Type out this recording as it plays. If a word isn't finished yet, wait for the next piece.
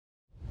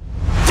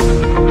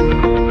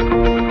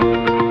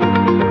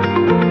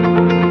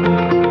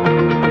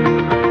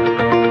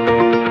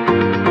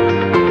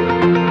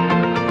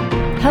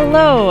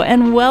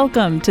and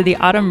welcome to the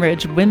Autumn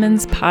Ridge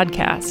Women's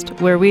Podcast,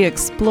 where we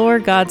explore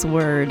God's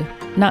Word,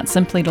 not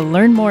simply to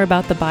learn more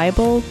about the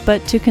Bible,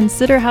 but to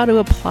consider how to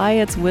apply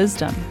its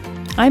wisdom.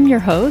 I'm your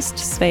host,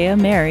 Svea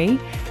Mary,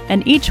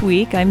 and each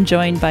week I'm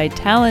joined by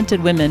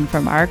talented women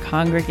from our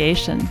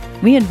congregation.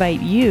 We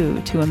invite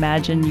you to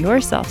imagine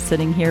yourself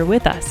sitting here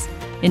with us,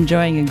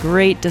 enjoying a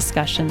great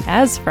discussion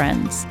as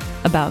friends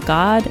about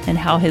God and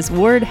how His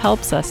Word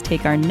helps us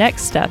take our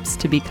next steps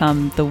to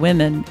become the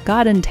women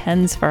God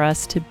intends for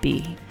us to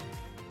be.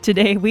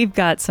 Today, we've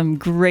got some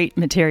great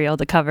material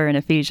to cover in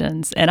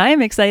Ephesians, and I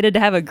am excited to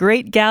have a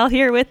great gal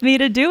here with me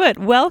to do it.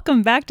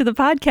 Welcome back to the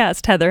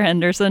podcast, Heather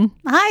Henderson.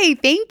 Hi,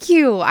 thank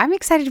you. I'm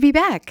excited to be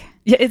back.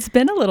 Yeah, it's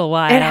been a little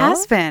while. It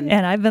has been.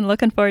 And I've been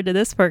looking forward to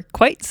this for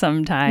quite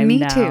some time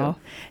now. Me too.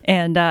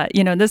 And,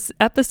 this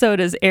episode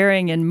is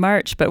airing in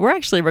March, but we're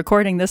actually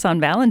recording this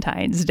on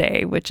Valentine's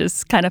Day, which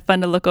is kind of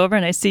fun to look over.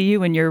 And I see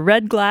you in your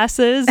red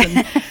glasses.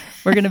 And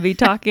we're going to be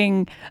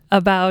talking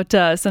about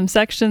some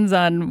sections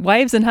on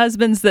wives and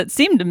husbands that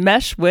seem to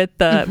mesh with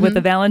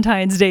the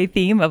Valentine's Day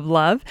theme of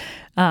love.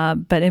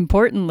 But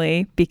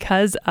importantly,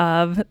 because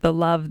of the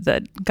love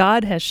that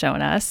God has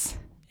shown us.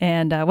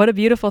 And what a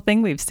beautiful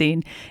thing we've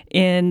seen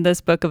in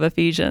this book of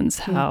Ephesians,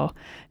 how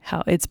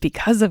it's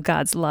because of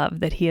God's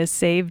love that He has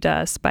saved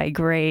us by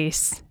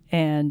grace,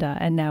 and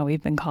now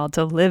we've been called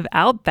to live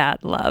out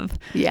that love.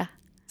 Yeah.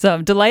 So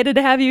I'm delighted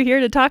to have you here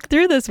to talk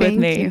through this with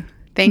me. Thank you.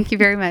 Thank you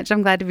very much.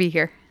 I'm glad to be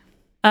here.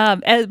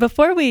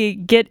 Before we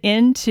get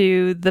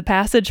into the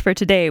passage for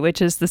today,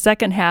 which is the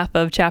second half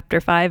of chapter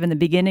 5 and the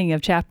beginning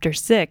of chapter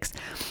 6,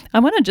 I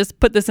want to just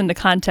put this into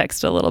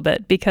context a little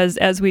bit, because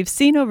as we've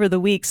seen over the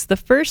weeks, the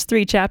first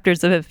 3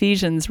 chapters of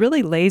Ephesians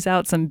really lays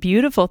out some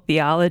beautiful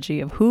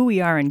theology of who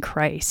we are in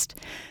Christ,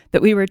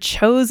 that we were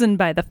chosen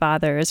by the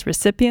Father as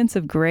recipients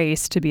of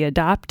grace to be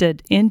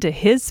adopted into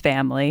His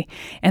family,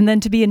 and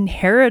then to be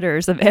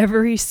inheritors of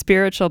every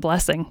spiritual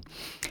blessing.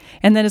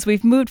 And then as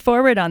we've moved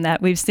forward on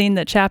that, we've seen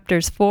that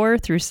chapters 4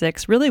 through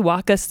 6 really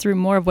walk us through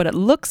more of what it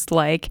looks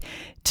like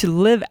to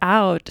live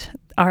out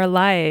our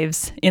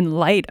lives in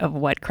light of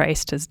what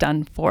Christ has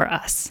done for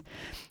us.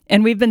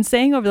 And we've been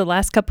saying over the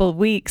last couple of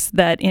weeks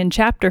that in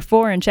chapter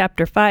 4 and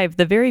chapter 5,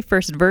 the very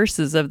first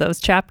verses of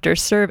those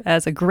chapters serve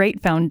as a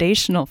great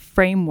foundational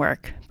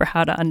framework for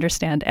how to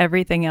understand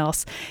everything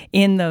else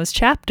in those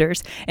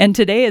chapters. And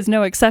today is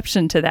no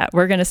exception to that.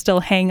 We're going to still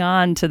hang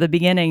on to the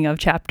beginning of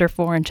chapter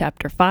 4 and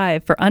chapter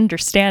 5 for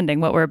understanding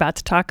what we're about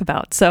to talk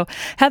about. So,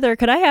 Heather,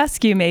 could I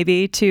ask you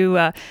maybe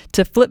to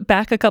flip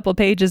back a couple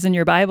pages in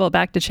your Bible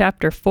back to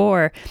chapter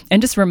 4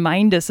 and just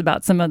remind us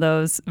about some of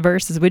those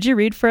verses? Would you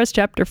read for us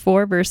chapter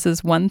 4,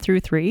 verses 1 through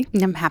 3?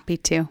 I'm happy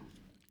to.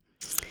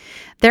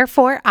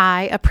 Therefore,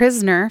 I, a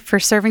prisoner for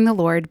serving the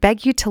Lord,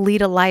 beg you to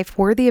lead a life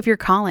worthy of your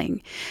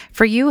calling,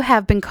 for you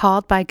have been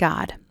called by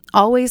God.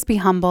 Always be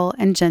humble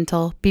and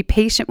gentle. Be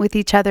patient with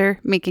each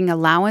other, making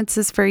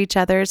allowances for each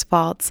other's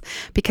faults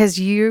because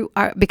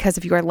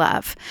of your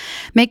love.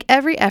 Make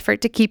every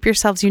effort to keep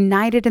yourselves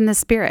united in the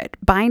Spirit,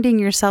 binding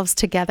yourselves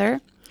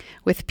together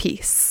with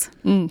peace.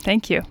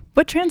 Thank you.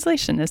 What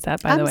translation is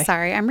that, by the way? I'm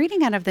sorry. I'm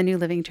reading out of the New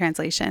Living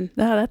Translation.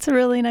 Oh, that's a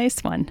really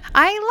nice one.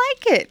 I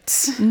like it.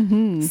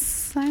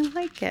 Mm-hmm. I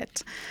like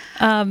it.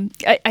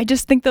 I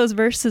just think those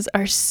verses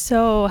are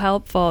so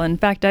helpful. In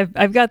fact,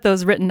 I've got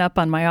those written up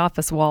on my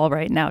office wall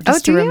right now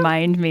just to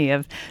remind me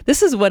of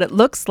this is what it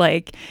looks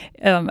like,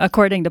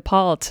 according to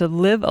Paul, to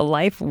live a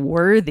life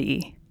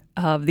worthy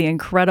of the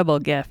incredible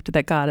gift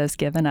that God has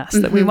given us,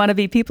 that we want to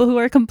be people who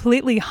are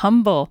completely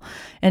humble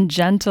and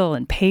gentle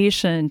and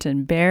patient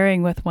and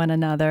bearing with one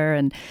another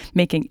and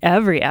making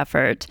every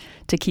effort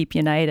to keep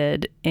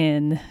united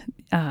in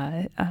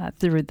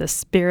through the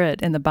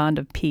Spirit in the bond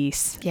of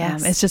peace.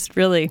 Yes. It's just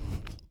really,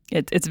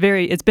 it's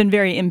been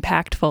very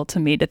impactful to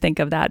me to think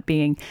of that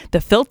being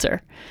the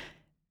filter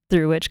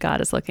through which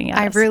God is looking at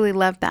us. I really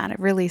love that.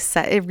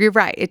 You're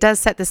right. It does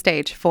set the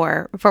stage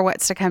for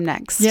what's to come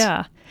next.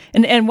 Yeah.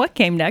 And what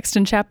came next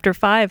in chapter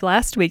 5?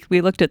 Last week,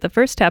 we looked at the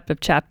first half of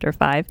chapter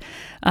 5. Do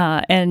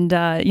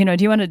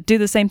you want to do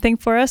the same thing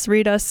for us?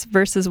 Read us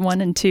verses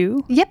 1 and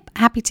 2. Yep,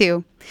 happy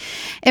to.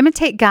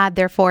 Imitate God,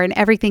 therefore, in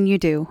everything you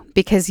do,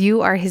 because you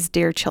are His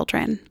dear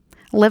children.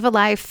 Live a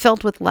life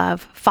filled with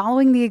love,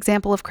 following the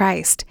example of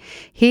Christ.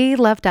 He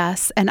loved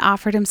us and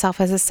offered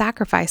Himself as a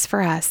sacrifice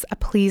for us, a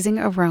pleasing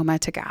aroma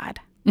to God.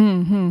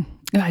 Mm-hmm.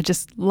 I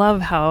just love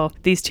how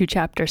these 2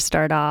 chapters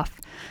start off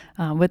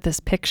with this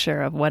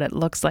picture of what it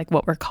looks like,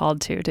 what we're called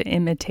to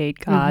imitate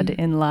God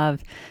in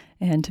love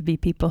and to be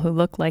people who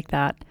look like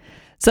that.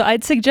 So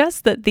I'd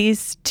suggest that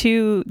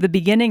the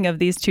beginning of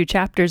these 2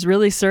 chapters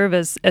really serve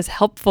as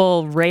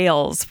helpful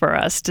rails for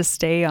us to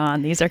stay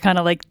on. These are kind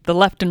of like the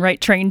left and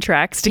right train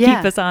tracks to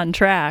keep us on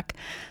track.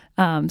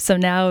 So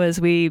now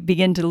as we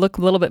begin to look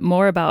a little bit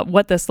more about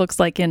what this looks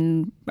like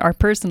in our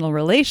personal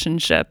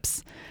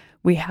relationships,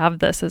 we have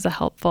this as a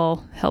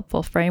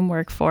helpful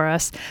framework for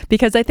us.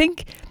 Because I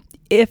think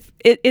if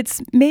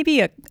it's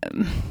maybe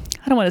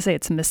I don't want to say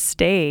it's a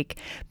mistake,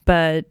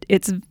 but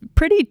it's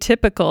pretty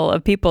typical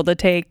of people to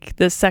take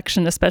this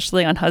section,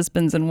 especially on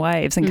husbands and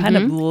wives, and kind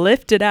of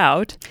lift it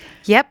out.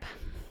 Yep.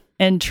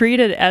 And treat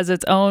it as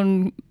its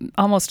own,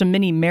 almost a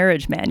mini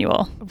marriage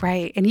manual.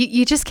 Right. And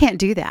you just can't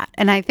do that.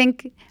 And I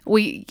think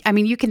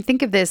you can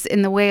think of this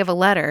in the way of a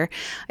letter.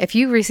 If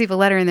you receive a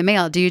letter in the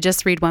mail, do you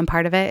just read one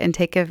part of it and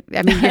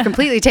you're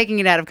completely taking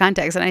it out of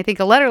context. And I think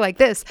a letter like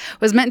this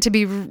was meant to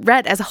be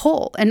read as a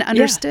whole and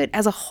understood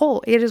as a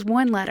whole. It is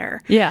one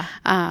letter. Yeah.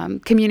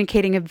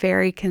 Communicating a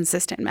very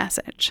consistent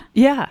message.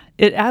 Yeah,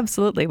 it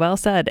absolutely well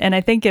said. And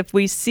I think if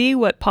we see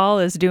what Paul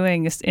is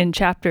doing in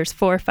chapters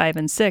 4, 5,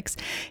 and 6,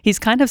 he's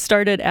kind of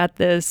started at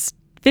this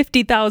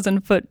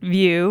 50,000-foot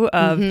view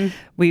of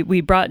we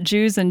brought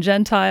Jews and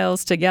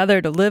Gentiles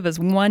together to live as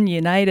one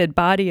united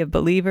body of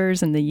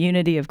believers in the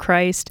unity of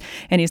Christ.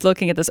 And he's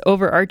looking at this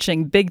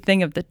overarching big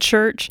thing of the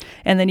church.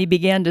 And then he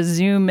began to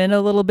zoom in a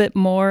little bit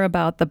more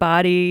about the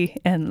body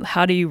and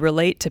how do you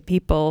relate to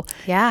people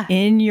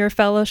in your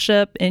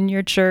fellowship, in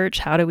your church?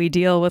 How do we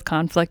deal with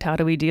conflict? How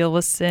do we deal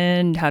with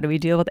sin? How do we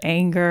deal with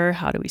anger?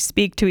 How do we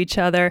speak to each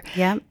other?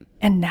 Yep.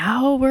 And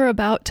now we're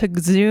about to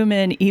zoom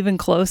in even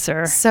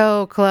closer.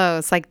 So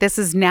close. Like this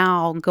is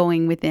now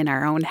going within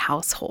our own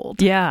household.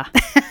 Yeah.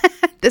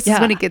 This is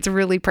when it gets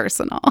really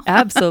personal.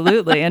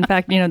 Absolutely. In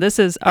fact, this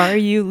is, are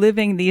you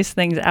living these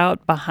things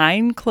out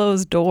behind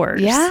closed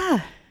doors?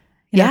 Yeah.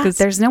 Because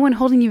there's no one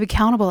holding you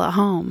accountable at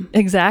home.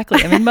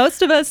 Exactly. I mean,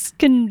 most of us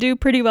can do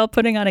pretty well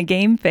putting on a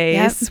game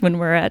face when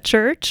we're at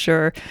church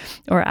or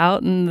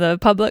out in the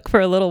public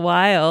for a little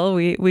while.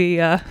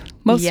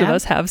 Most of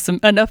us have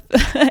enough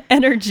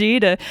energy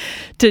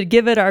to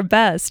give it our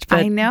best. But,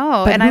 I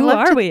know. But and who I love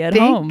are to we at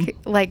think, home?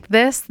 Like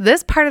this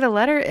part of the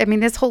letter, I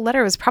mean, this whole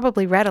letter was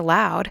probably read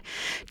aloud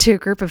to a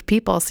group of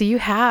people. So you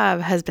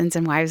have husbands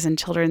and wives and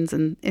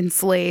children and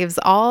slaves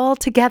all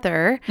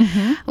together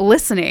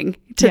listening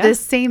to this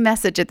same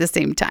message at the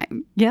same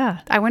time. Yeah.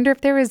 I wonder if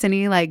there was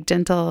any like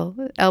gentle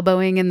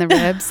elbowing in the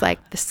ribs,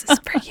 like, this is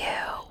for you.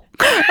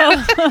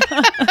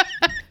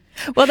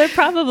 Well, there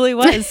probably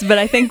was, but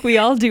I think we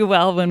all do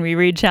well when we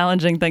read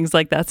challenging things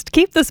like that to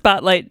keep the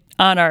spotlight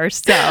on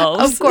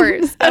ourselves. Of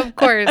course.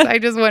 I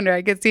just wonder.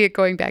 I could see it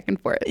going back and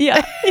forth.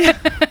 Yeah.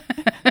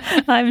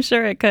 I'm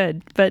sure it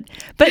could. But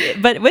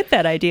with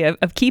that idea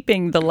of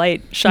keeping the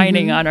light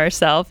shining on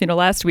ourselves,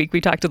 last week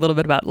we talked a little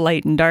bit about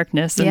light and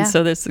darkness, and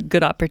so there's a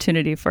good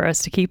opportunity for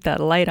us to keep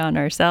that light on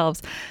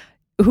ourselves.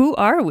 Who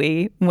are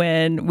we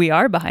when we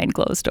are behind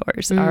closed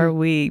doors? Are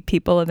we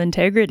people of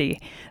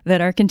integrity that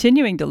are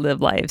continuing to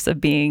live lives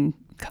of being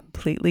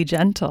completely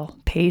gentle,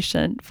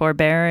 patient,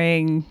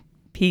 forbearing,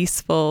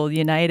 peaceful,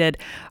 united?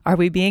 Are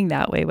we being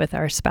that way with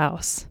our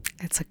spouse?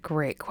 It's a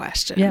great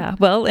question. Yeah.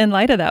 Well, in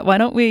light of that, why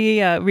don't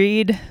we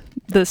read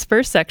this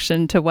first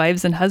section to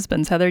wives and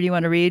husbands? Heather, do you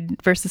want to read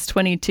verses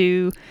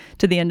 22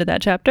 to the end of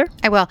that chapter?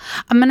 I will.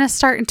 I'm going to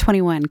start in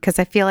 21 because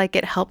I feel like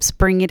it helps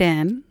bring it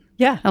in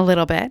a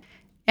little bit.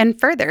 And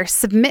further,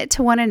 submit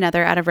to one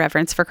another out of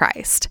reverence for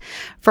Christ.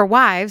 For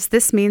wives,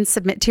 this means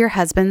submit to your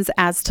husbands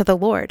as to the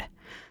Lord.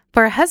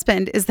 For a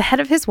husband is the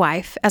head of his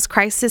wife, as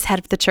Christ is head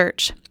of the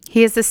church.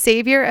 He is the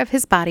Savior of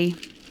his body,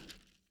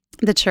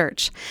 the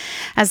church.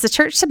 As the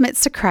church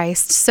submits to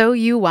Christ, so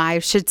you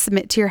wives should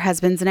submit to your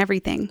husbands in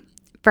everything.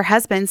 For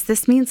husbands,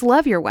 this means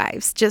love your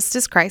wives, just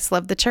as Christ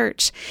loved the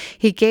church.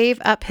 He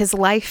gave up his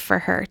life for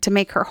her to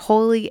make her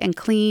holy and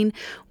clean,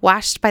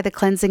 washed by the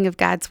cleansing of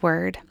God's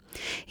word.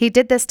 He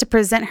did this to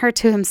present her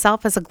to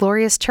himself as a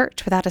glorious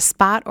church without a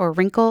spot or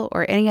wrinkle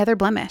or any other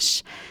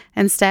blemish.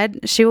 Instead,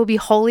 she will be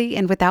holy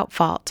and without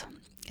fault.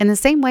 In the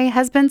same way,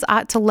 husbands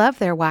ought to love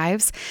their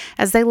wives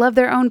as they love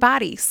their own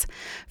bodies.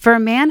 For a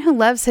man who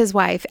loves his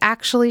wife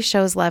actually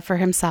shows love for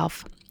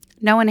himself.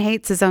 No one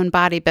hates his own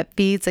body, but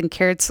feeds and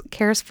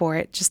cares for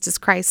it, just as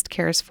Christ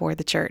cares for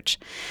the church.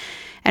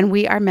 And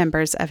we are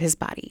members of his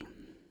body.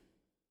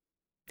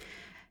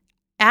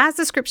 As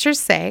the scriptures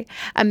say,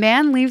 a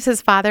man leaves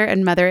his father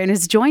and mother and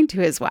is joined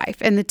to his wife,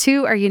 and the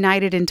two are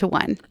united into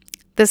one.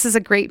 This is a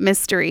great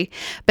mystery,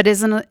 but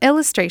is an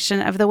illustration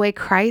of the way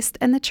Christ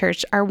and the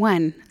church are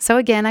one. So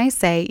again, I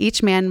say,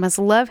 each man must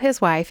love his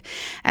wife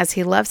as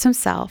he loves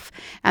himself,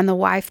 and the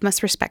wife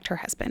must respect her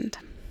husband.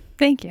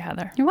 Thank you,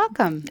 Heather. You're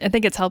welcome. I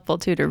think it's helpful,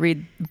 too, to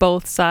read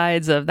both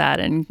sides of that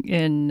in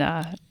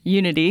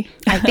unity.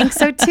 I think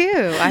so,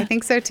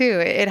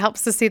 too. It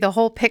helps to see the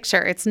whole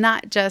picture. It's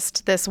not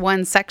just this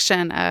one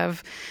section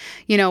of,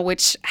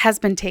 which has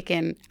been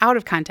taken out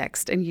of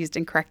context and used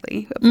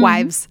incorrectly.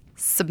 Wives,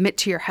 submit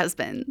to your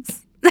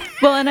husbands.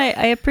 Well, and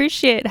I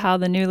appreciate how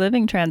the New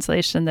Living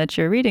Translation that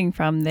you're reading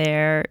from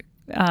there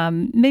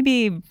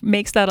maybe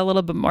makes that a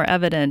little bit more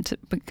evident.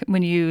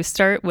 When you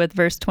start with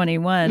verse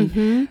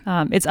 21,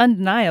 it's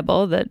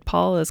undeniable that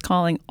Paul is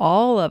calling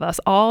all of us,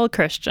 all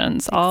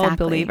Christians, all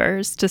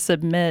believers, to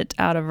submit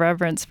out of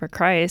reverence for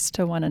Christ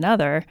to one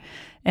another.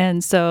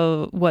 And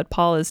so what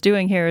Paul is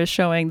doing here is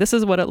showing this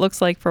is what it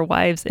looks like for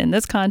wives in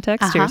this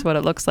context. Here's what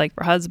it looks like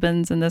for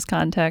husbands in this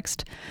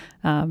context,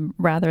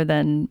 rather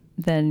than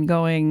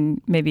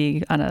going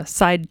maybe on a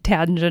side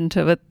tangent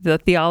to the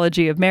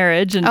theology of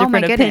marriage and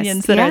different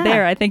opinions that are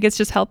there. I think it's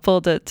just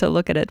helpful to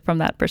look at it from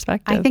that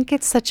perspective. I think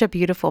it's such a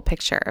beautiful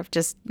picture of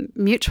just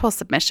mutual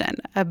submission,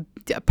 a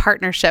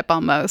partnership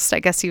almost, I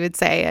guess you would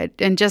say,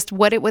 and just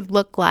what it would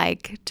look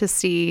like to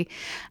see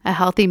a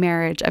healthy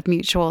marriage of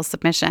mutual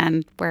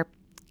submission where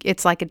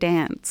it's like a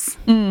dance.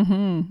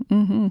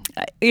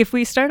 If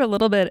we start a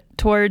little bit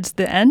towards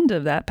the end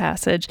of that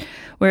passage,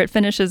 where it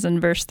finishes in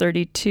verse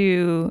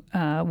 32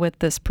 with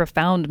this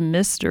profound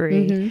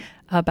mystery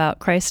about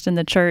Christ and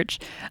the church,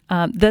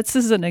 this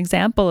is an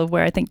example of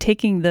where I think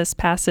taking this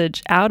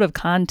passage out of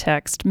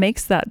context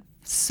makes that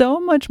so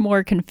much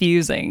more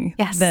confusing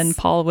than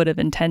Paul would have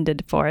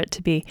intended for it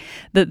to be.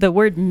 The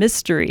word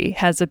mystery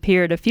has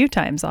appeared a few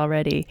times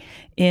already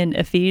in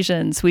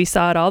Ephesians. We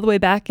saw it all the way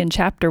back in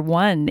chapter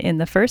 1 in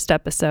the first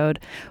episode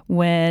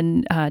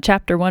when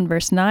chapter 1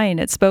 verse 9,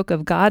 it spoke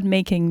of God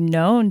making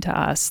known to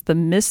us the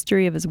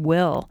mystery of his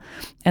will.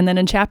 And then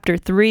in chapter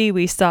 3,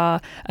 we saw,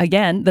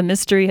 again, the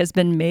mystery has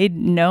been made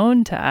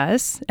known to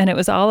us. And it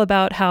was all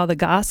about how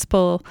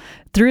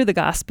through the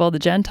gospel, the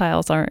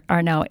Gentiles are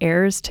now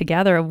heirs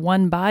together of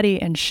one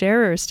body and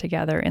sharers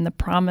together in the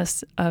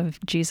promise of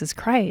Jesus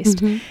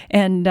Christ.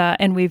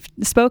 And we've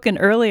spoken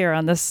earlier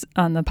on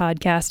the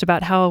podcast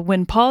about how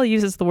when Paul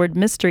uses the word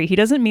mystery, he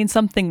doesn't mean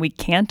something we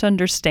can't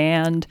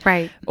understand,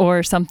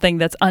 or something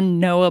that's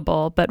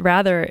unknowable, but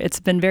rather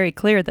it's been very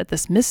clear that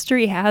this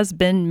mystery has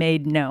been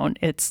made known.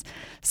 It's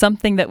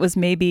something that was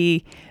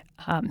maybe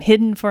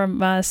hidden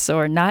from us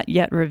or not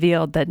yet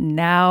revealed that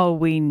now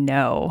we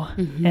know.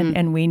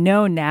 And we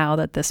know now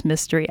that this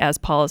mystery, as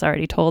Paul has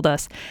already told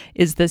us,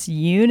 is this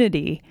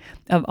unity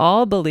of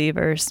all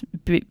believers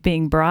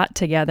being brought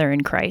together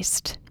in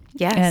Christ.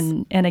 Yes.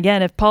 And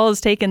again, if Paul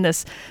has taken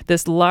this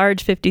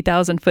large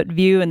 50,000-foot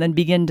view and then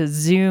begin to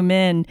zoom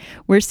in,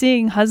 we're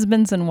seeing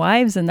husbands and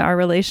wives and our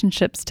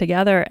relationships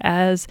together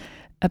as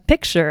a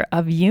picture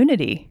of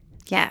unity.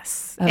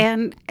 Yes.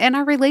 And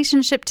our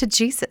relationship to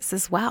Jesus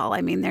as well.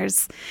 I mean,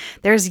 there's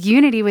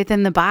unity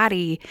within the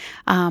body.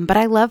 But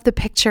I love the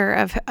picture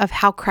of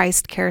how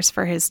Christ cares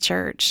for his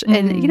church.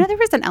 And, there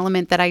was an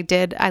element that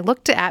I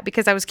looked at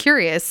because I was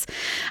curious.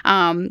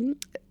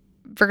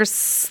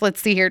 Verse, let's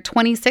see here,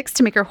 26,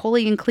 to make her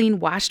holy and clean,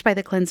 washed by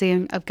the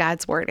cleansing of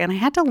God's word. And I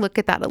had to look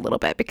at that a little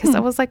bit because I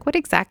was like, what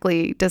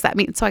exactly does that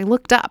mean? So I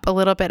looked up a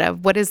little bit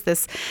of what is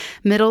this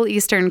Middle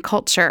Eastern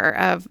culture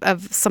of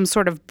some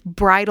sort of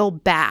bridal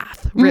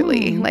bath,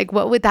 really? Like,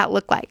 what would that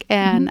look like?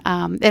 And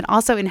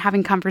also in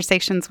having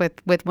conversations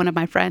with one of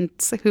my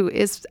friends who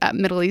is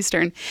Middle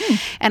Eastern.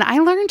 And I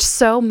learned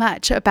so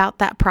much about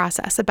that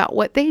process, about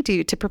what they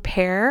do to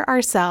prepare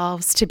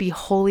ourselves to be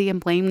holy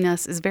and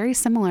blameless is very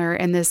similar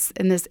in this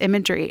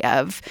imagery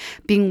of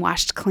being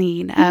washed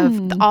clean,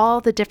 of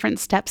all the different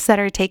steps that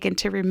are taken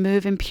to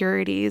remove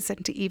impurities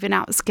and to even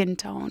out skin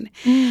tone,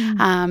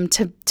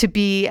 to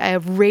be a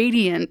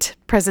radiant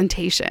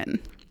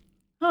presentation.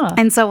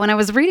 And so when I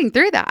was reading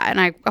through that, and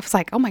I was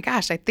like, oh my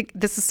gosh, I think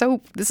this is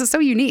so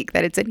unique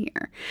that it's in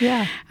here.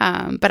 Yeah.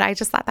 But I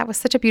just thought that was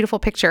such a beautiful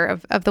picture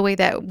of the way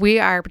that we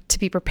are to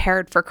be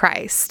prepared for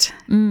Christ.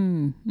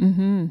 That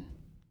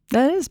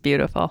is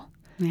beautiful.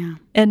 Yeah.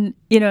 And,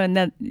 and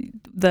that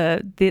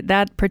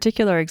that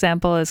particular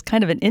example is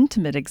kind of an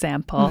intimate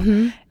example.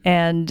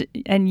 And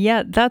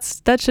yet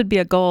that should be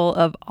a goal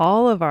of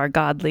all of our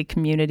godly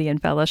community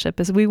and fellowship,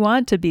 is we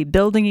want to be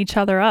building each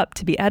other up,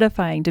 to be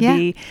edifying, to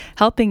be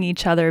helping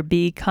each other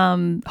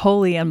become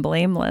holy and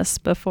blameless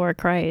before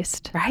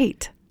Christ.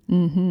 Right.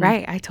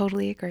 Right. I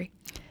totally agree.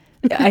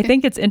 I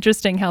think it's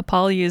interesting how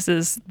Paul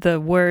uses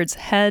the words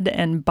head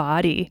and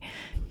body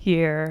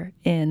here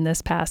in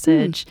this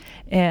passage.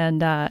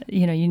 And,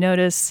 you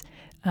notice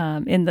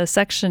in the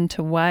section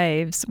to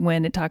wives,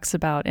 when it talks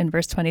about in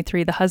verse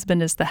 23, the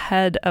husband is the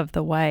head of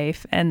the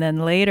wife. And then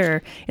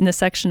later in the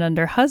section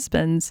under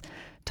husbands,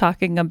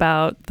 talking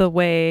about the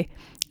way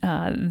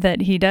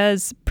that he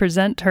does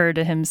present her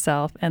to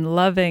himself and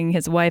loving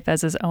his wife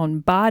as his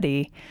own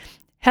body.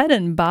 Head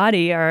and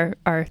body are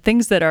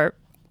things that are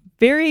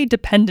very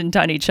dependent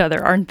on each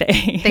other, aren't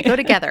they? They go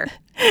together,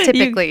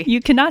 typically.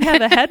 You cannot have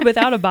a head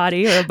without a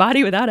body, or a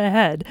body without a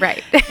head.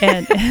 Right.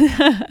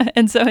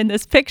 And so in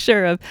this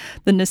picture of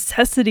the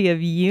necessity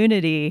of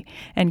unity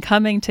and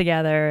coming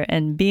together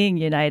and being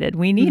united,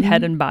 we need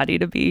head and body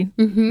to be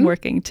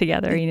working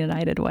together in a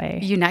united way.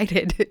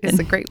 United is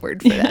a great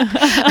word for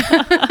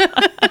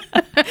that.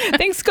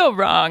 Things go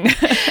wrong.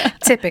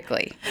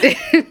 Typically.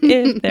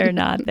 If they're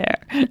not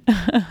there.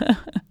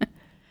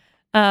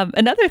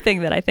 Another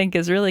thing that I think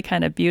is really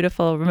kind of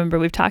beautiful, remember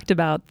we've talked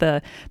about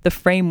the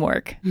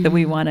framework that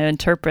we want to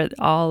interpret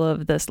all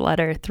of this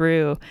letter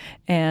through.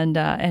 And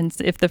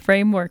if the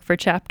framework for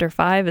chapter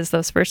 5 is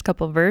those first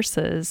couple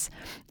verses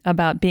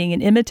about being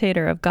an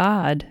imitator of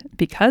God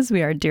because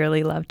we are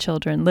dearly loved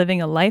children, living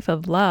a life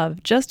of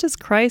love, just as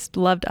Christ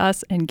loved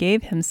us and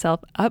gave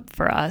himself up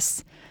for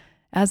us,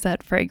 as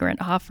that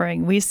fragrant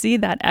offering. We see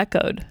that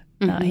echoed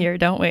here,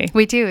 don't we?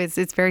 We do.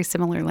 It's very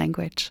similar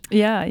language.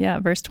 Yeah.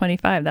 Verse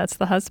 25, that's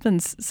the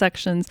husband's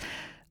sections.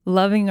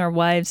 Loving our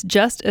wives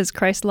just as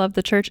Christ loved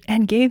the church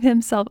and gave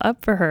himself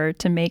up for her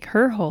to make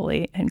her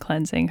holy and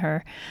cleansing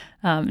her.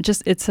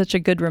 It's such a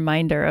good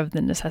reminder of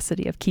the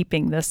necessity of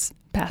keeping this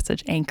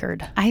passage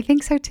anchored. I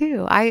think so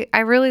too. I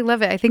really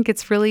love it. I think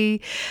it's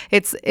really,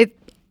 it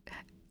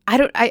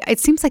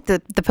seems like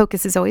the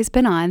focus has always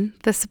been on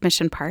the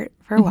submission part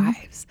for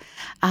wives.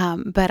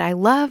 But I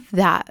love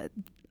that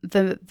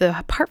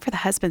the part for the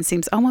husband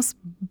seems almost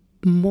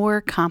more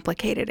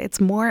complicated.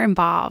 It's more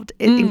involved.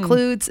 It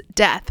includes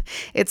death.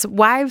 It's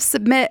wives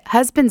submit,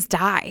 husbands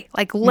die.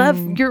 Like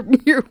love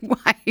your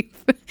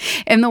wife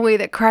in the way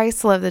that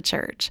Christ loved the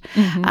church,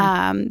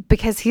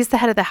 because he's the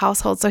head of the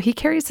household. So he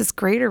carries this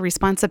greater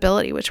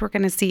responsibility, which we're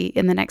going to see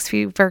in the next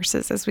few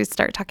verses as we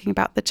start talking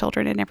about the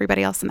children and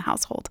everybody else in the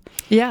household.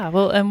 Yeah,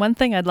 well, and one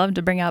thing I'd love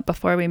to bring out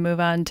before we move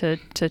on to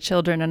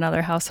children and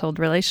other household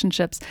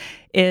relationships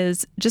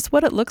is just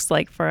what it looks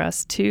like for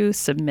us to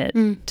submit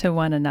to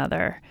one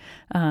another.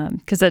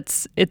 Because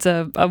it's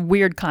a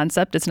weird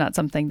concept. It's not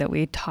something that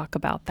we talk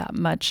about that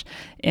much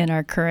in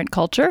our current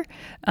culture.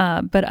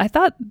 But I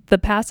thought the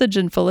passage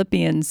in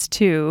Philippians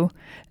 2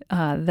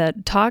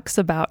 that talks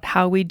about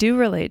how we do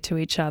relate to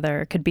each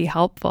other could be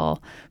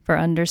helpful for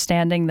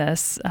understanding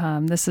this.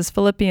 This is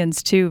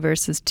Philippians 2,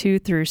 verses 2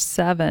 through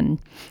 7,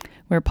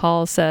 where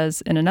Paul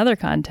says in another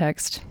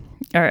context,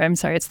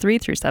 it's 3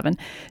 through 7.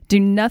 Do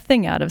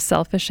nothing out of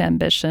selfish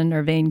ambition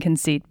or vain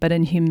conceit, but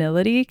in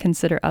humility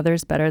consider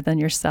others better than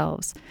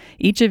yourselves.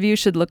 Each of you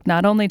should look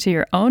not only to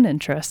your own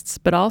interests,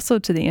 but also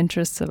to the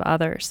interests of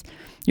others.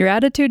 Your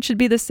attitude should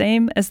be the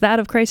same as that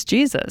of Christ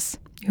Jesus,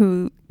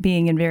 who,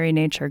 being in very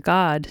nature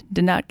God,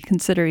 did not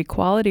consider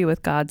equality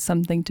with God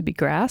something to be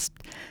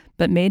grasped,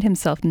 but made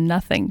himself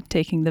nothing,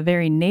 taking the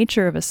very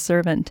nature of a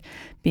servant,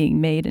 being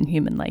made in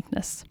human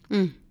likeness.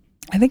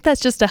 I think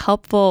that's just a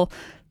helpful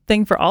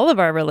thing for all of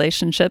our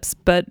relationships,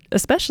 but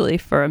especially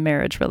for a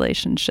marriage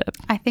relationship.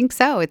 I think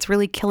so. It's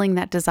really killing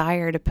that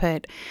desire to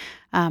put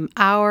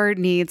our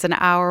needs and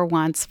our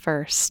wants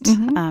first,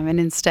 and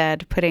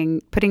instead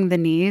putting the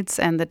needs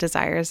and the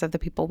desires of the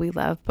people we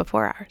love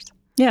before ours.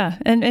 Yeah,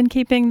 and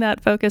keeping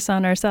that focus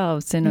on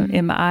ourselves.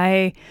 Am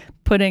I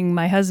putting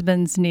my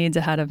husband's needs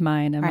ahead of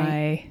mine?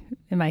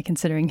 Am I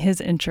considering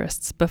his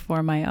interests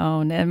before my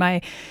own? Am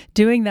I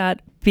doing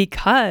that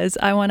because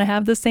I want to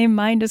have the same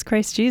mind as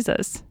Christ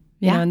Jesus?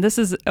 You know, and this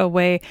is a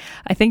way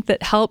I think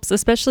that helps,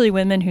 especially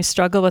women who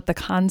struggle with the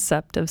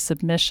concept of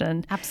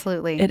submission.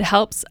 Absolutely. It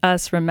helps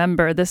us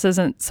remember this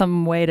isn't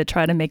some way to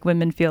try to make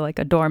women feel like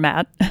a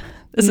doormat.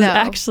 This is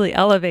actually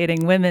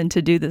elevating women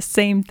to do the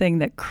same thing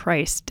that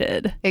Christ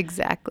did.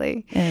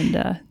 Exactly.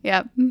 And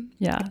yeah.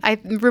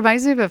 It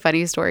reminds me of a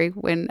funny story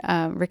when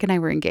Rick and I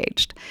were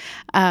engaged.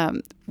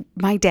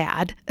 My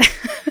dad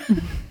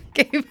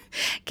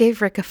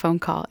gave Rick a phone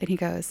call and he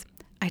goes,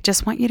 I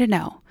just want you to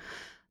know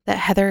that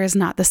Heather is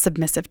not the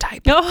submissive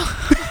type. No,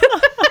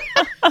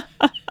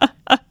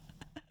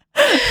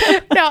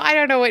 I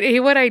don't know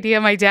what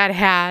idea my dad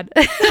had.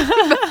 Because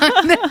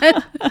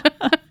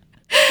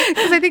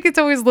I think it's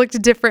always looked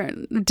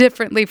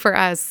differently for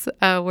us,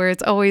 where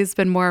it's always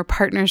been more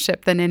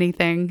partnership than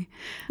anything.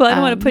 Well, I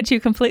don't want to put you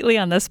completely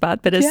on the spot,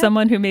 but as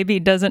someone who maybe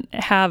doesn't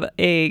have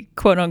a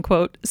quote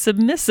unquote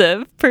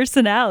submissive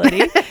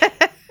personality,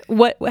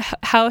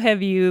 how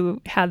have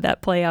you had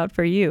that play out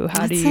for you?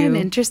 That's an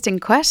interesting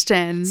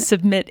question.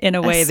 Submit in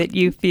a way that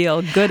you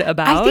feel good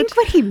about? I think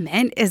what he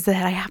meant is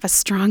that I have a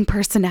strong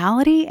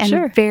personality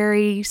and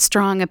very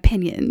strong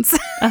opinions.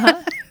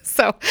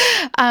 So,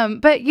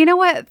 but you know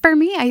what? For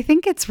me, I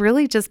think it's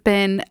really just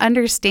been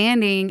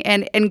understanding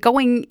and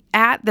going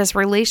at this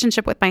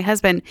relationship with my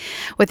husband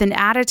with an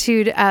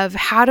attitude of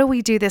how do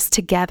we do this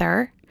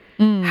together?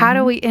 How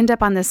do we end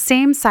up on the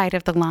same side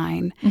of the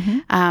line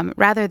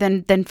rather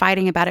than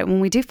fighting about it? When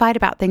we do fight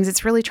about things,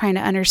 it's really trying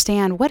to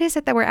understand what is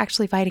it that we're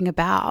actually fighting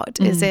about?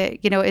 Is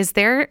it, is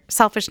there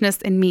selfishness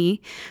in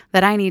me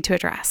that I need to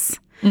address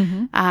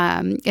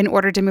in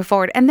order to move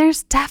forward? And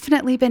there's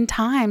definitely been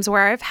times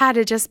where I've had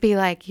to just be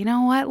like, you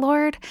know what,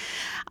 Lord,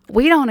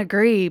 we don't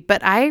agree,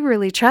 but I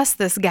really trust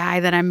this guy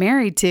that I'm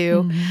married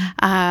to.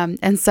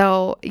 And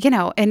so,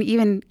 and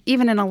even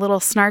in a little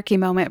snarky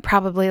moment,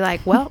 probably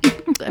like, well,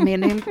 I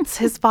mean, it's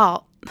his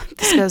fault.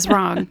 This goes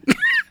wrong.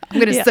 I'm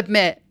going to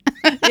submit.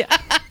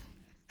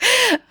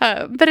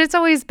 But it's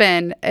always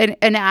been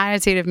an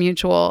attitude of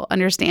mutual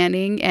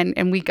understanding,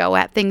 and we go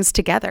at things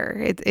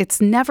together.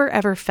 It's never,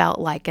 ever felt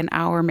like in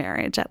our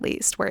marriage, at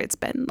least, where it's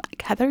been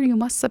like, Heather, you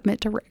must submit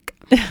to Rick.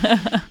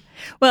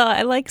 Well,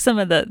 I like some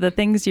of the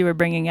things you were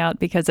bringing out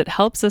because it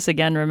helps us,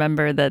 again,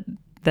 remember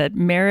that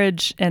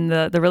marriage and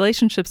the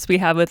relationships we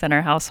have within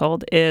our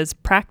household is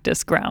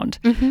practice ground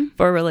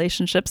for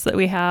relationships that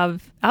we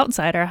have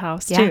outside our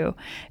house, too.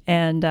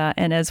 And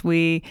as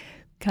we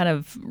kind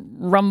of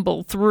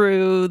rumble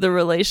through the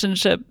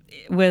relationship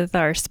with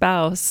our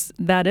spouse,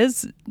 that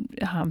is,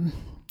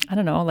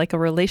 like a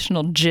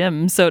relational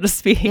gym, so to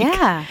speak,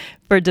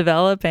 for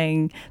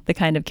developing the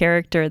kind of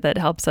character that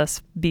helps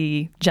us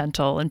be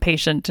gentle and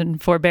patient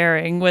and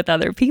forbearing with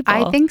other people.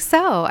 I think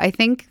so. I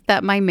think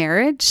that my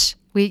marriage,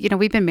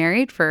 we've been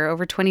married for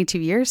over 22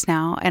 years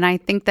now, and I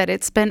think that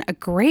it's been a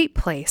great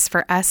place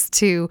for us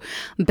to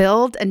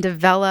build and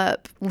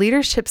develop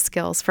leadership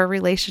skills for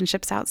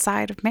relationships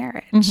outside of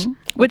marriage.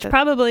 Which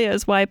probably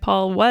is why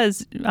Paul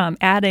was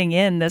adding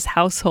in this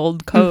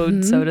household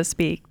code, so to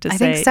speak, to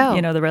say, think so.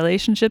 the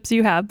relationships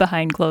you have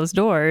behind closed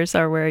doors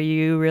are where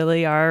you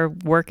really are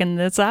working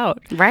this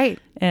out. Right.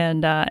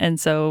 And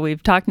so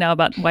we've talked now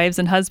about wives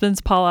and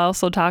husbands. Paul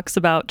also talks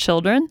about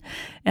children,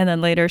 and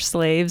then later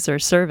slaves or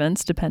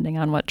servants, depending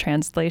on what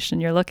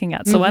translation you're looking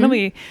at. So why don't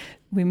we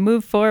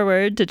move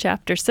forward to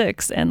chapter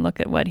 6 and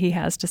look at what he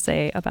has to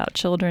say about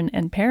children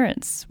and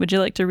parents. Would you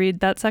like to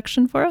read that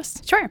section for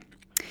us? Sure.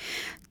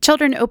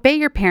 Children, obey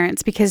your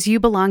parents because you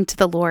belong to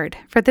the Lord,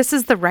 for this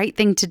is the right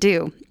thing to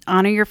do.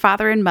 Honor your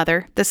father and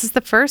mother. This is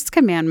the first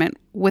commandment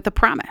with a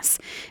promise.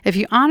 If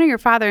you honor your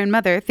father and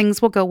mother, things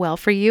will go well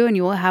for you and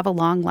you will have a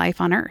long life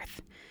on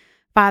earth.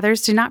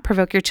 Fathers, do not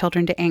provoke your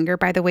children to anger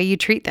by the way you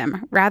treat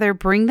them. Rather,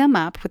 bring them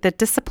up with the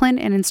discipline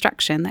and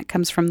instruction that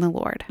comes from the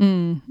Lord.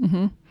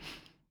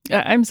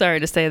 I'm sorry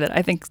to say that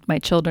I think my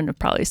children have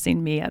probably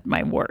seen me at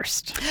my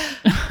worst.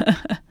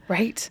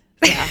 Right?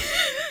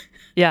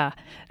 Yeah.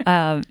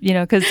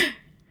 Because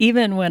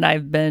even when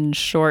I've been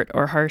short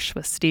or harsh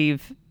with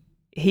Steve,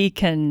 he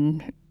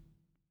can,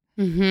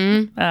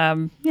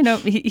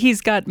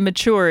 he's got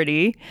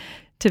maturity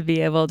to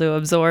be able to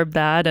absorb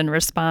that and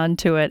respond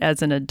to it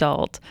as an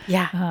adult.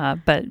 Yeah.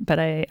 But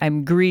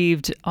I'm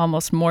grieved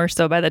almost more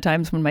so by the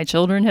times when my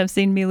children have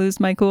seen me lose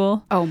my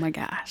cool. Oh my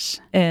gosh.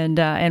 And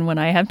when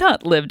I have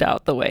not lived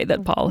out the way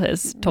that Paul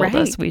has told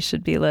us we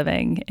should be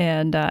living.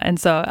 And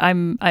so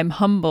I'm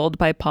humbled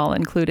by Paul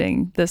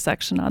including this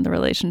section on the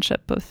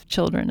relationship of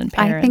children and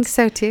parents. I think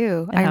so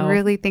too. I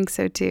really think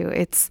so too.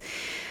 It's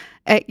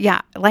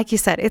like you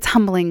said, it's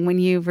humbling when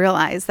you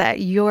realize that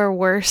your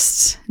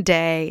worst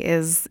day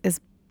is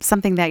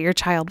something that your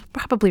child will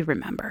probably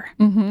remember.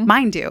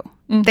 Mine do.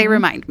 They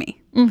remind me.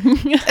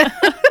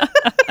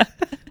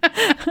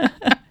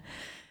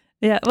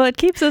 Yeah, well, it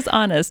keeps us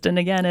honest. And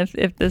again,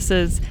 if this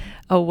is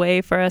a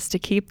way for us to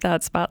keep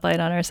that spotlight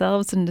on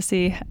ourselves and to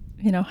see,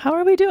 how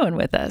are we doing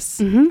with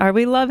this? Are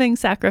we loving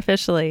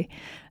sacrificially?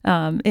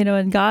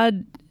 And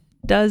God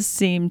does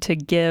seem to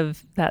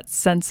give that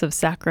sense of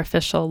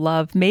sacrificial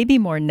love maybe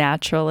more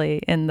naturally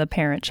in the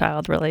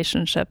parent-child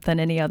relationship than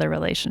any other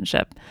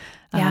relationship.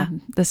 Yeah.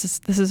 This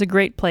is a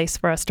great place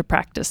for us to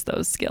practice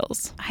those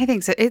skills. I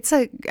think so.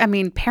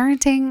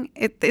 Parenting,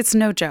 it's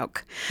no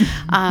joke.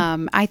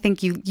 I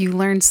think you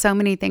learn so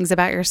many things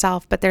about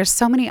yourself, but there's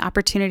so many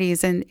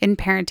opportunities in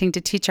parenting to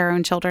teach our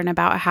own children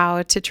about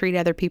how to treat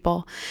other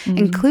people,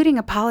 including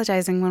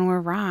apologizing when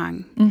we're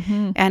wrong.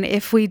 And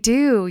if we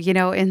do,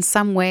 in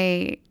some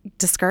way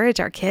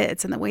discourage our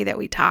kids in the way that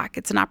we talk,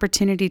 it's an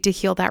opportunity to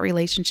heal that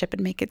relationship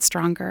and make it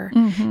stronger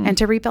and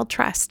to rebuild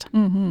trust.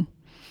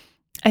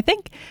 I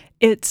think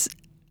it's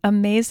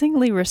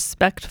amazingly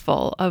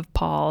respectful of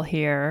Paul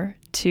here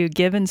to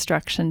give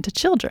instruction to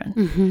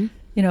children.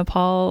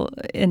 Paul,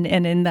 and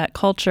in that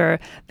culture,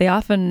 they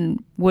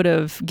often would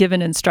have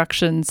given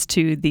instructions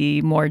to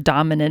the more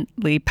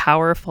dominantly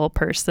powerful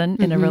person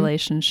in a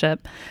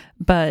relationship.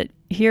 But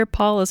here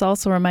Paul is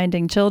also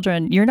reminding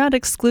children, you're not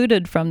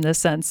excluded from this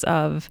sense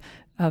of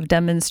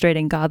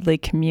demonstrating godly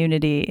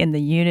community in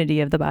the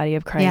unity of the body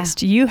of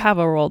Christ. You have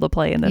a role to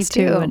play in this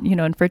too.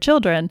 And for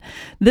children,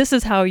 this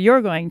is how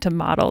you're going to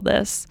model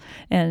this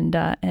and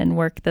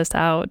work this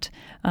out,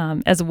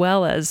 as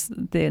well as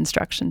the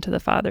instruction to the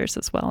fathers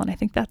as well. And I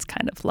think that's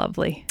kind of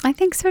lovely. I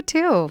think so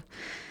too.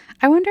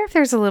 I wonder if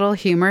there's a little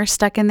humor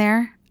stuck in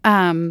there.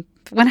 When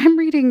I'm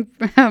reading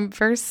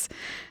verse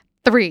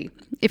 3,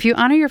 if you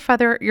honor your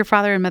father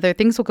and mother,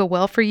 things will go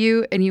well for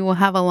you and you will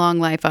have a long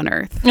life on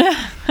earth.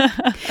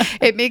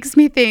 It makes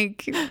me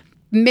think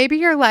maybe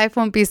your life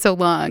won't be so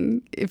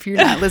long if you're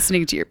not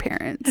listening to your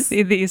parents.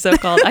 The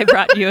so-called, I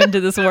brought you into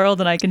this world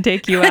and I can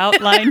take you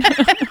out line.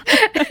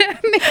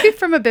 Maybe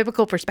from a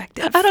biblical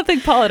perspective. I don't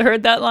think Paul had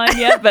heard that line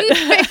yet, but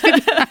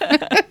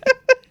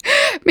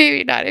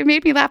maybe not. It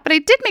made me laugh, but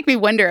it did make me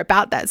wonder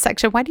about that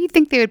section. Why do you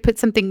think they would put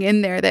something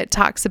in there that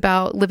talks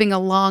about living a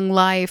long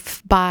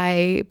life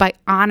by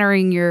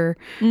honoring your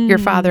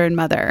father and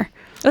mother?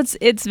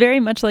 It's very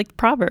much like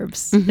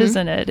Proverbs,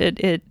 isn't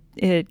it?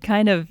 It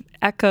kind of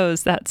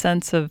echoes that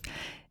sense of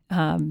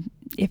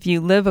if you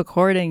live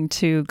according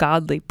to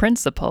godly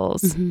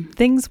principles,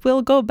 things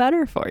will go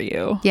better for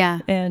you. Yeah.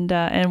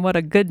 And what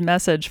a good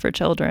message for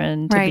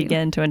children to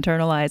begin to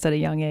internalize at a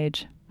young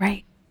age.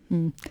 Right.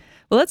 Well,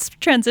 let's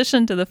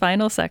transition to the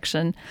final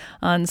section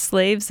on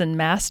slaves and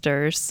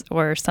masters,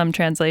 or some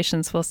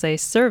translations will say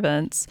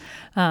servants.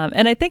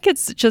 And I think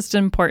it's just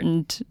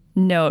important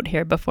note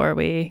here before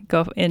we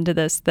go into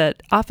this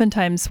that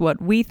oftentimes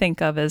what we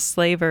think of as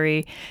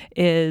slavery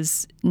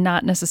is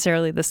not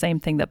necessarily the same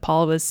thing that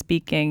Paul was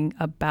speaking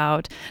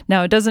about.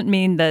 Now, it doesn't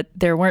mean that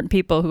there weren't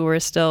people who were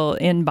still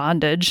in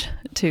bondage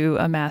to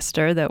a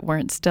master, that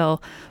weren't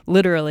still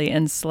literally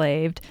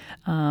enslaved,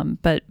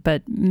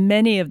 but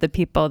many of the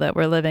people that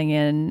were living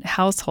in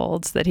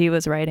households that he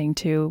was writing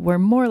to were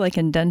more like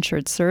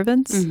indentured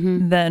servants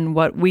than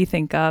what we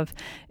think of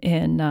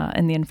in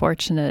the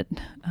unfortunate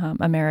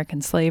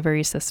American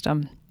slavery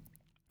system.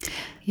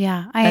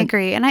 Yeah, I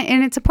agree. And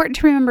it's important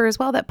to remember as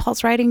well that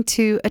Paul's writing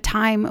to a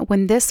time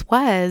when this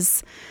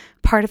was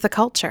part of the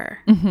culture.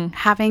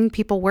 Having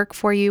people work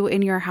for you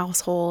in your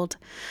household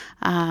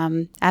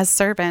as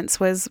servants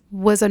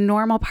was a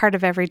normal part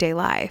of everyday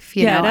life.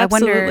 You know, I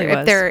wonder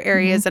if there are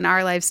areas in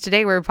our lives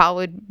today where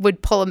Paul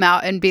would pull them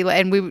out and be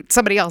like, and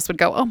somebody else would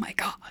go, "Oh my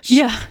gosh,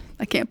 yeah,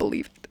 I can't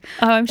believe it."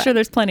 I'm sure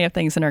there's plenty of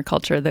things in our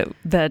culture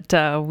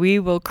that we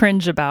will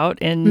cringe about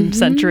in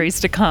centuries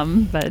to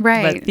come, but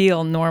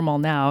feel normal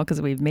now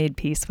because we've made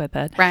peace with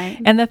it.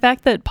 Right. And the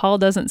fact that Paul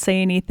doesn't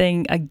say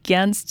anything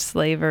against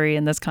slavery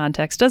in this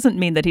context doesn't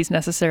mean that he's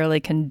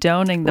necessarily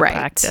condoning the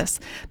practice.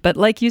 But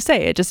like you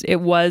say, it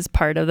was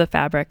part of the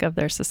fabric of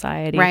their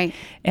society. Right.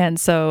 And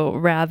so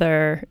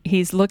rather,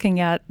 he's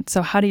looking at,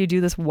 so how do you do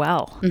this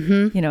well?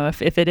 You know,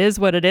 if it is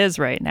what it is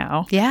right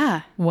now,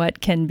 what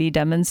can be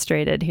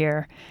demonstrated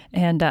here?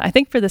 And I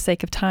think for the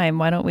sake of time,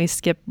 why don't we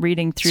skip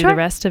reading through the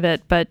rest of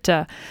it? But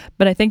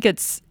I think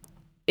it's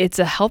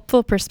a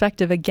helpful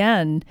perspective,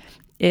 again,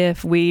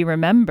 if we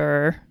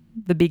remember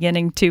the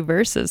beginning 2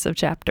 verses of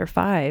chapter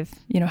 5.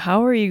 You know,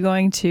 how are you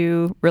going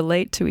to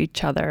relate to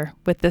each other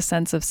with this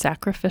sense of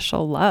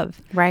sacrificial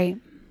love? Right.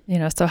 You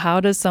know, so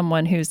how does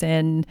someone who's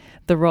in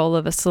the role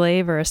of a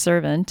slave or a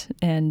servant,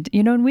 and,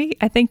 you know, and we,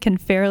 I think, can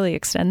fairly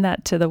extend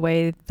that to the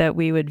way that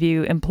we would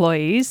view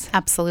employees.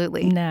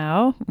 Absolutely.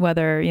 Now,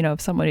 whether, you know,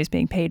 if someone who's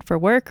being paid for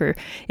work, or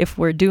if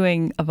we're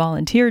doing a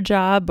volunteer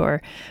job,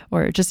 or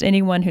just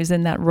anyone who's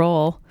in that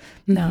role,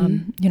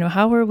 you know,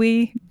 how are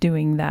we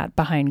doing that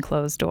behind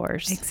closed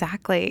doors?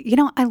 Exactly. You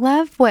know, I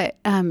love what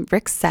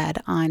Rick said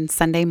on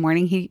Sunday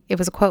morning. It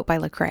was a quote by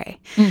Lecrae,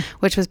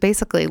 which was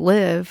basically,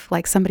 live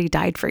like somebody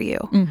died for you.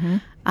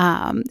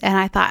 And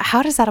I thought,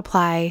 how does that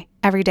apply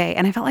every day?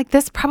 And I felt like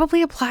this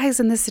probably applies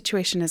in this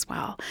situation as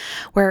well,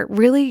 where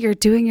really you're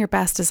doing your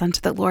best as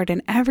unto the Lord,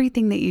 and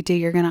everything that you do,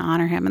 you're going to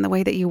honor him in the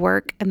way that you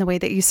work and the way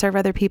that you serve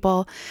other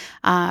people.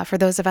 For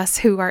those of us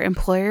who are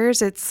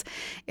employers, it's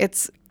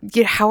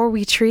how are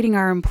we treating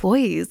our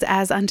employees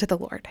as unto the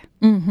Lord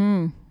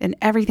in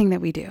everything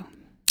that we do?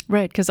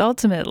 Right, because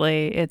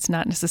ultimately it's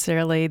not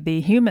necessarily the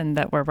human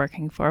that we're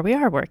working for. We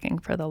are working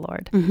for the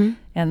Lord.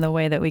 And the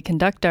way that we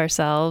conduct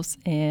ourselves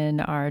in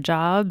our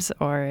jobs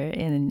or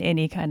in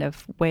any kind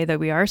of way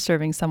that we are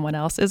serving someone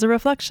else is a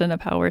reflection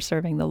of how we're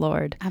serving the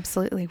Lord.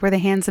 Absolutely. We're the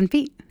hands and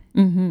feet.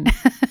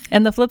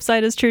 And the flip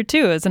side is true,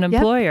 too. As an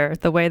employer,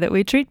 the way that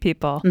we treat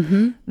people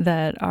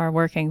that are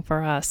working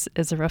for us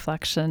is a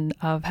reflection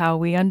of how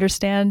we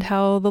understand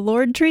how the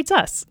Lord treats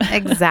us.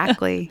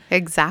 Exactly.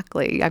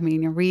 I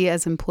mean, are we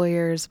as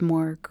employers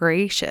more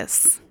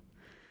gracious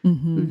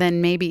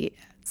than maybe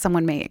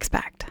someone may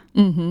expect?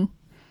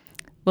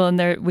 Well, and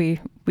there we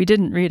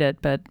didn't read it,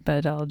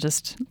 but I'll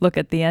just look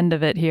at the end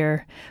of it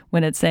here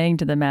when it's saying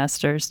to the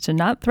masters to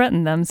not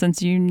threaten them,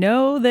 since you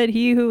know that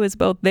he who is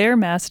both their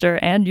master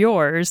and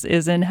yours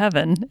is in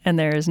heaven, and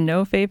there is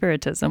no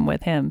favoritism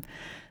with him.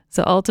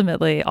 So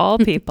ultimately, all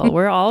people,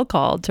 we're all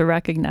called to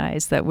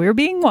recognize that we're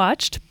being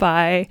watched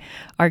by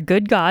our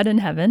good God in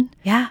heaven.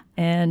 Yeah.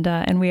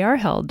 And we are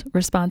held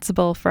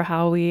responsible for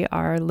how we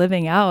are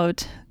living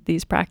out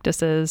these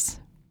practices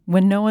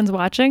when no one's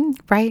watching,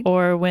 right?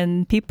 Or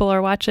when people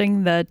are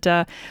watching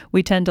that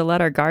we tend to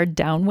let our guard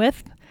down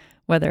with,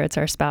 whether it's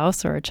our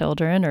spouse or our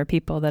children or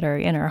people that are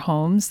in our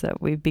homes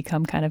that we've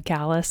become kind of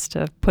callous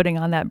to putting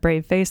on that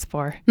brave face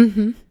for.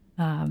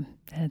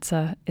 It's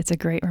a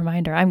great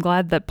reminder. I'm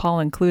glad that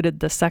Paul included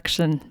the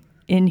section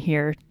in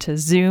here to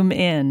zoom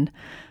in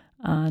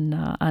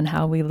on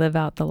how we live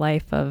out the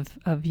life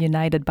of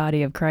united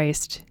body of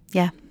Christ.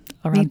 Yeah,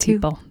 around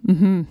people.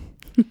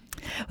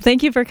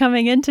 Thank you for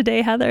coming in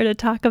today, Heather, to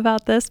talk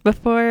about this.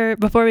 Before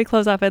we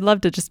close off, I'd love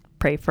to just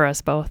pray for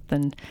us both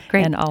and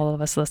all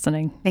of us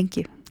listening. Thank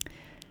you.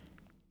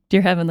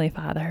 Dear Heavenly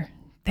Father,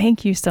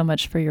 thank you so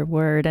much for your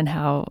word and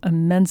how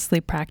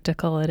immensely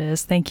practical it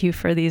is. Thank you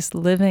for these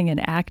living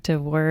and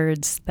active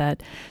words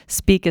that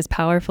speak as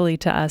powerfully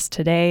to us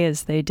today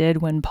as they did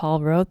when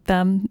Paul wrote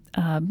them.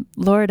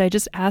 Lord, I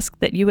just ask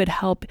that you would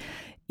help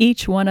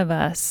each one of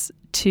us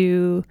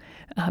to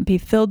be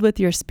filled with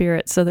your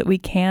Spirit so that we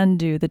can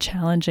do the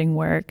challenging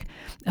work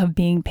of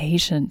being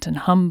patient and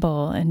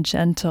humble and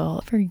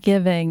gentle,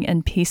 forgiving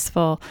and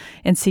peaceful,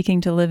 and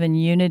seeking to live in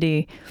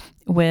unity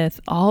with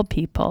all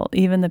people,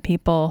 even the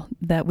people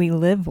that we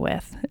live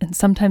with. And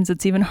sometimes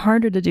it's even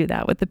harder to do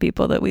that with the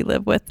people that we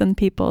live with than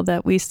people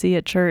that we see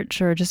at church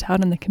or just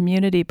out in the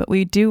community. But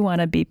we do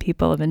want to be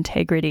people of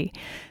integrity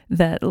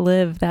that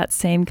live that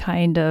same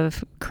kind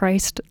of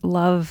Christ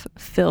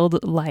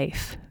love-filled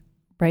life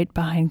right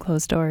behind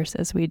closed doors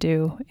as we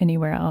do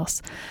anywhere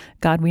else.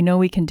 God, we know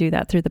we can do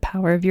that through the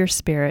power of your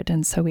Spirit,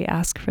 and so we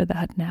ask for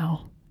that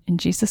now. In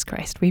Jesus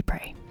Christ, we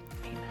pray.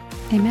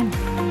 Amen.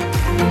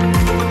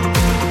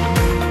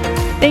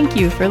 Thank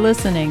you for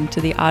listening to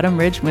the Autumn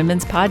Ridge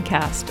Women's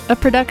Podcast, a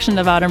production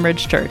of Autumn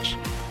Ridge Church.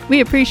 We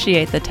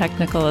appreciate the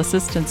technical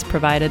assistance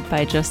provided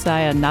by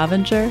Josiah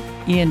Navinger,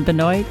 Ian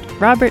Benoit,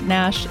 Robert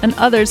Nash, and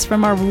others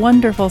from our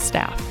wonderful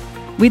staff.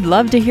 We'd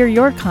love to hear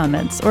your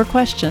comments or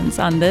questions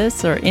on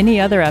this or any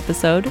other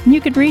episode, and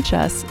you can reach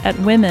us at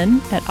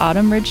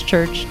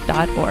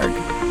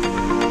women@autumnridgechurch.org.